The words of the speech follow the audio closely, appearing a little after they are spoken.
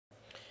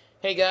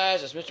Hey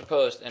guys, it's Mr.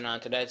 Post, and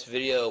on tonight's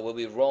video we'll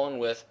be rolling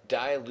with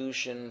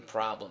dilution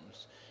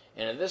problems.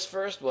 And in this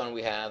first one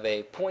we have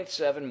a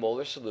 0.7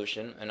 molar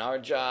solution, and our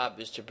job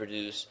is to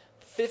produce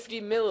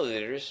 50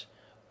 milliliters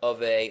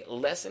of a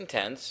less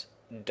intense,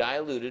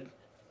 diluted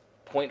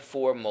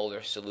 0.4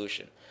 molar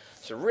solution.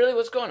 So really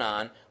what's going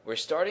on, we're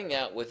starting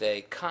out with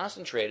a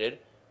concentrated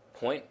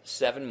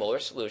 0.7 molar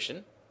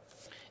solution,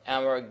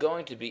 and we're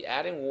going to be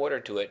adding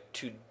water to it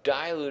to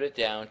dilute it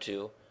down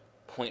to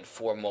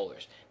 0.4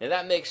 molars. Now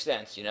that makes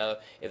sense.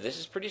 If this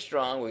is pretty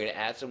strong, we're going to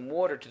add some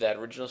water to that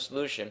original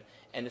solution,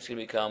 and it's going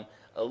to become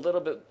a little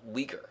bit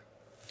weaker.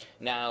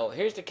 Now,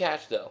 here's the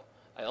catch though.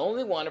 I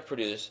only want to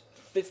produce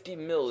 50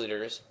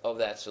 milliliters of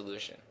that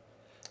solution.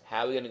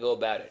 How are we going to go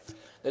about it?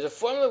 There's a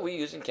formula we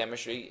use in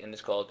chemistry, and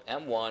it's called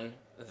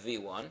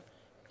M1V1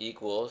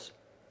 equals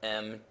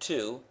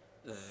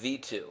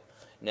M2V2.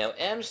 Now,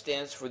 M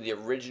stands for the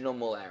original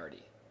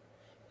molarity.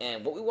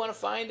 And what we want to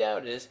find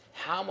out is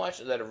how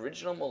much of that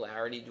original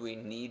molarity do we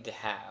need to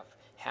have?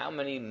 How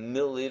many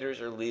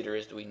milliliters or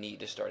liters do we need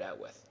to start out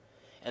with?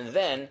 And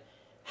then,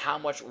 how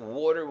much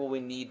water will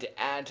we need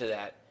to add to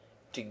that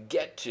to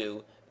get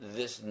to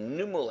this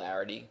new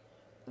molarity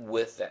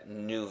with that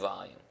new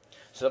volume?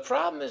 So the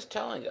problem is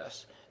telling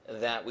us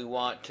that we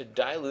want to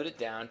dilute it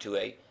down to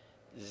a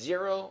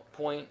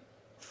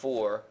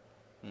 0.4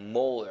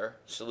 molar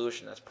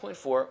solution. That's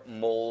 0.4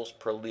 moles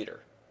per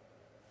liter.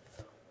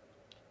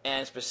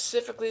 And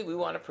specifically, we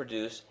want to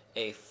produce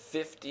a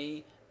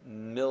 50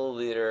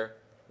 milliliter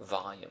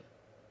volume.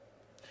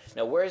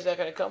 Now, where is that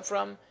going to come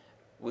from?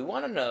 We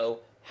want to know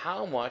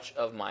how much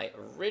of my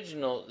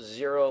original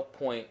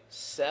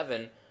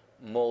 0.7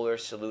 molar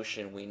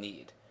solution we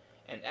need.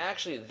 And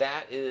actually,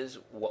 that is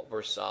what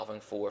we're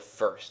solving for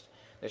first.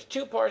 There's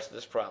two parts to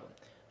this problem.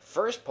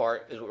 First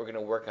part is what we're going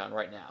to work on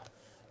right now.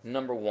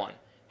 Number one,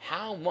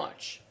 how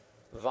much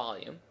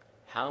volume,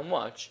 how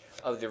much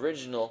of the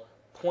original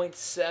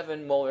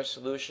 0.7 molar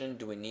solution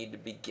do we need to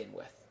begin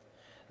with?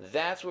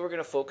 That's what we're going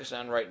to focus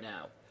on right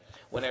now.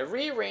 When I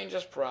rearrange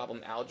this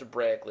problem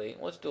algebraically,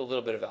 let's do a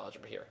little bit of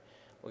algebra here.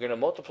 We're going to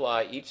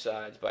multiply each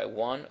side by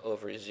 1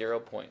 over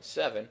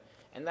 0.7,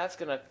 and that's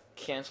going to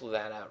cancel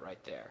that out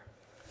right there.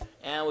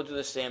 And we'll do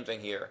the same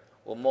thing here.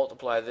 We'll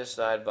multiply this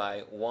side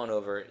by 1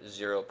 over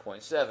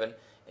 0.7.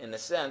 In a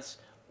sense,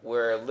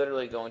 we're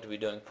literally going to be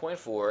doing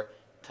 0.4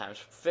 times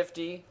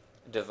 50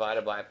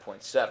 divided by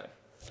 0.7.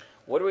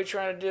 What are we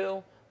trying to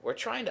do? We're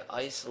trying to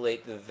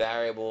isolate the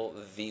variable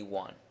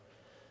V1.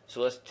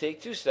 So let's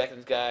take 2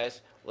 seconds,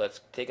 guys. Let's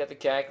take out the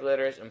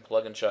calculators and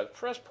plug and chug.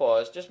 Press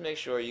pause. Just make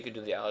sure you can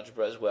do the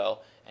algebra as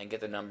well and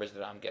get the numbers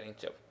that I'm getting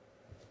to.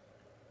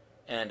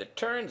 And it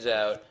turns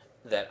out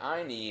that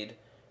I need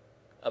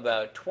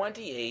about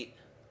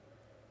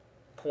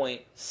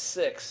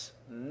 28.6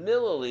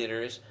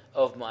 milliliters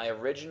of my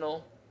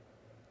original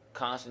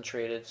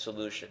concentrated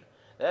solution.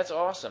 That's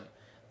awesome.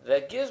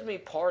 That gives me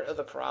part of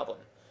the problem.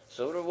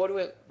 So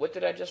what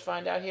did I just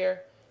find out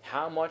here?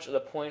 How much of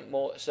the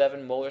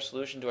 0.7 molar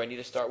solution do I need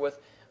to start with?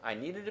 I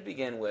needed to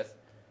begin with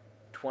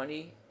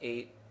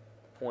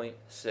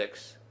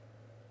 28.6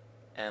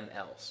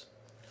 mLs.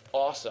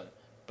 Awesome.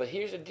 But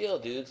here's the deal,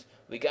 dudes.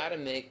 We got to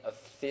make a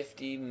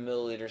 50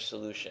 milliliter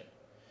solution.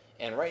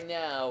 And right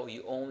now,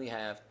 you only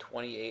have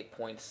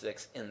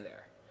 28.6 in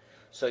there.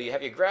 So you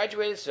have your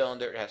graduated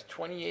cylinder. It has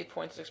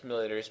 28.6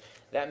 milliliters.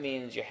 That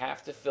means you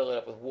have to fill it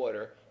up with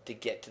water to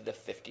get to the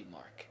 50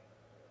 mark.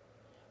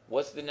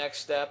 What's the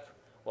next step?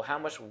 Well, how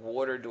much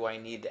water do I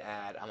need to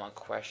add? I'm on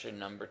question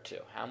number 2.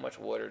 How much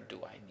water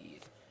do I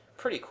need?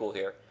 Pretty cool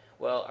here.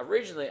 Well,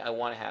 originally I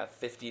want to have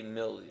 50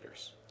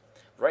 milliliters.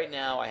 Right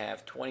now I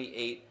have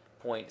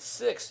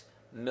 28.6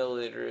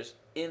 milliliters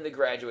in the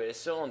graduated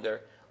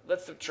cylinder.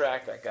 Let's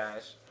subtract that,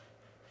 guys.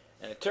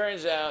 And it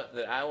turns out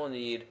that I will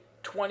need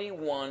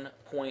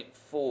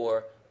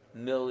 21.4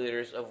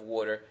 milliliters of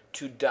water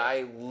to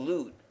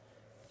dilute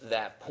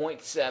that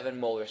 0.7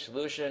 molar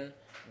solution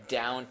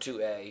down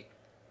to a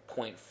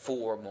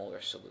 0.4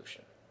 molar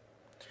solution.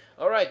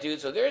 Alright,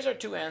 dude, so there's our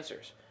 2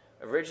 answers.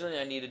 Originally,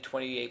 I needed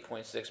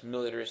 28.6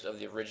 milliliters of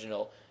the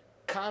original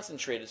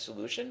concentrated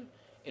solution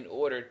in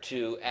order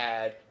to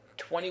add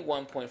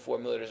 21.4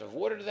 milliliters of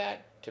water to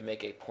that to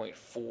make a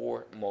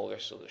 0.4 molar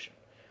solution.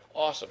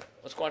 Awesome.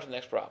 Let's go on to the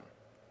next problem.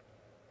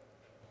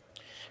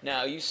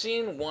 Now, you've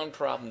seen one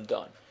problem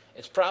done.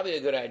 It's probably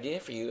a good idea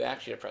for you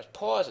actually to press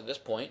pause at this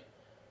point.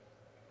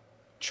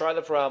 Try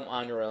the problem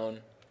on your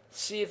own.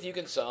 See if you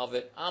can solve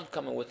it. I'm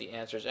coming with the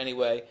answers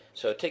anyway,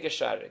 so take a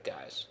shot at it,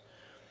 guys.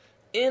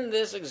 In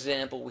this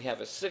example, we have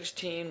a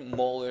 16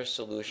 molar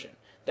solution.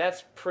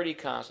 That's pretty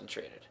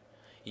concentrated.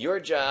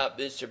 Your job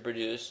is to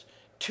produce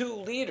 2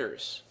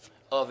 liters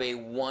of a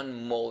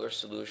 1 molar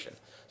solution.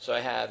 So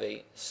I have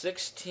a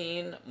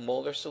 16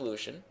 molar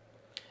solution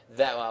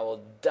that I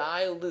will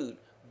dilute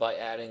by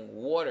adding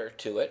water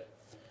to it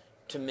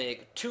to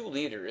make 2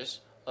 liters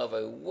of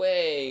a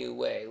way,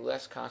 way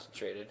less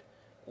concentrated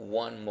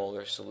 1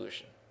 molar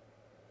solution.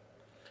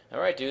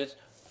 Alright, dudes,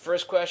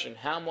 first question,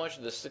 how much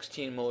of the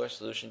 16 molar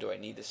solution do I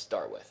need to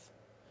start with?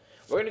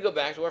 We're going to go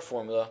back to our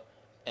formula,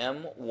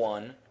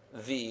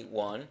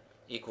 M1V1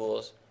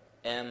 equals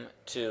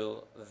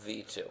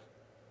M2V2.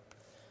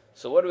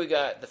 So what do we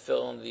got to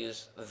fill in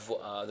these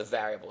the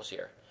variables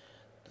here?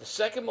 The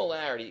second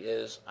molarity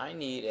is I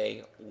need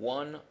a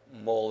 1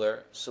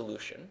 molar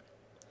solution,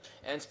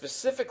 and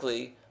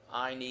specifically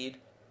I need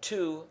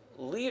 2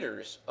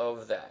 liters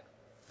of that.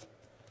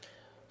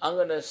 I'm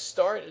going to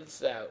start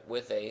this out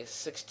with a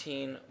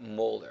 16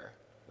 molar,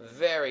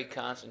 very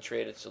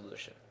concentrated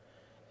solution.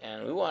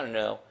 And we want to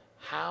know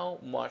how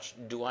much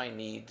do I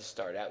need to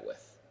start out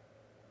with.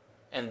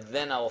 And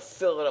then I'll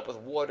fill it up with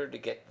water to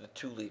get the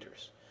 2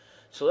 liters.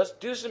 So let's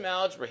do some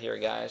algebra here,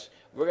 guys.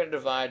 We're going to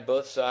divide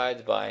both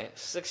sides by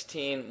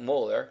 16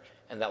 molar,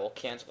 and that will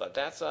cancel out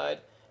that side,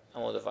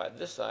 and we'll divide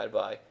this side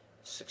by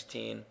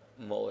 16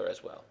 molar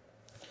as well.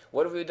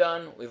 What have we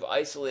done? We've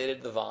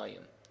isolated the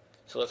volume.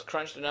 So let's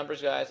crunch the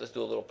numbers, guys. Let's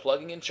do a little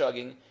plugging and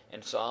chugging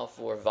and solve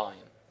for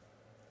volume.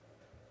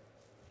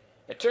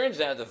 It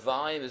turns out the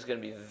volume is going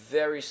to be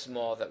very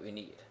small that we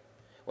need.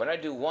 When I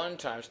do 1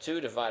 times 2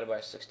 divided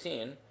by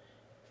 16,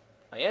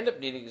 I end up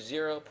needing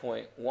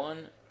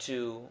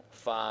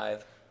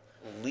 0.125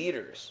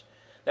 liters.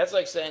 That's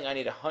like saying I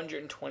need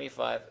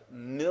 125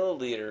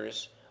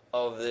 milliliters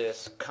of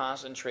this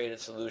concentrated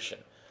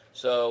solution.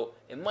 So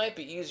it might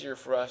be easier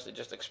for us to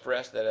just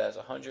express that as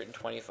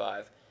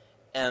 125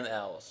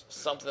 mLs,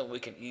 something we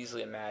can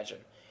easily imagine.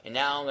 And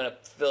now I'm going to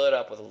fill it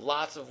up with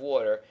lots of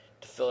water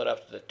to fill it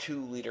up to the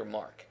 2 liter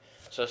mark.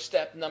 So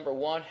step number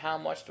 1, how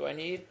much do I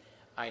need?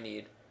 I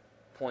need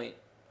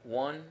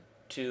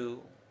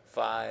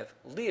 0.125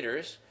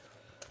 liters.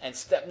 And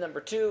step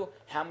number 2,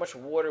 how much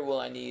water will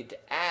I need to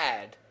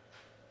add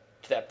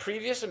to that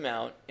previous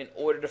amount in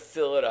order to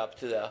fill it up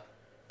to the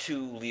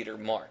 2 liter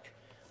mark?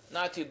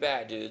 Not too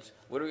bad, dudes.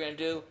 What are we going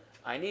to do?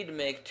 I need to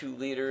make 2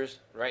 liters.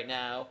 Right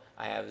now,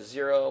 I have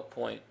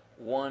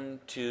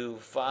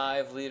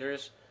 0.125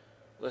 liters.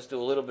 Let's do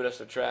a little bit of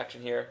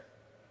subtraction here.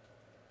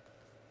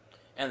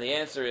 And the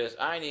answer is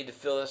I need to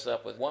fill this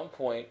up with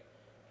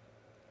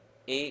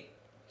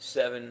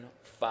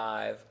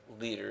 1.875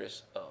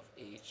 liters of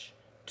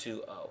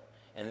H2O.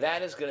 And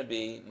that is going to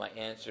be my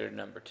answer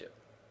number 2.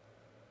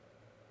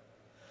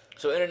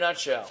 So in a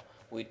nutshell,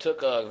 we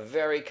took a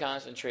very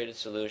concentrated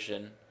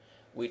solution.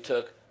 We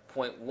took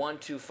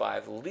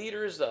 0.125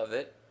 liters of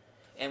it,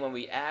 and when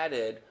we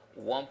added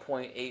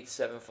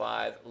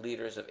 1.875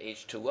 liters of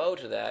H2O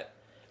to that,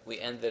 we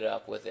ended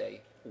up with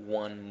a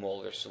 1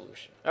 molar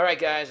solution. Alright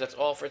guys, that's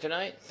all for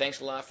tonight.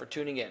 Thanks a lot for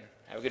tuning in.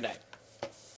 Have a good night.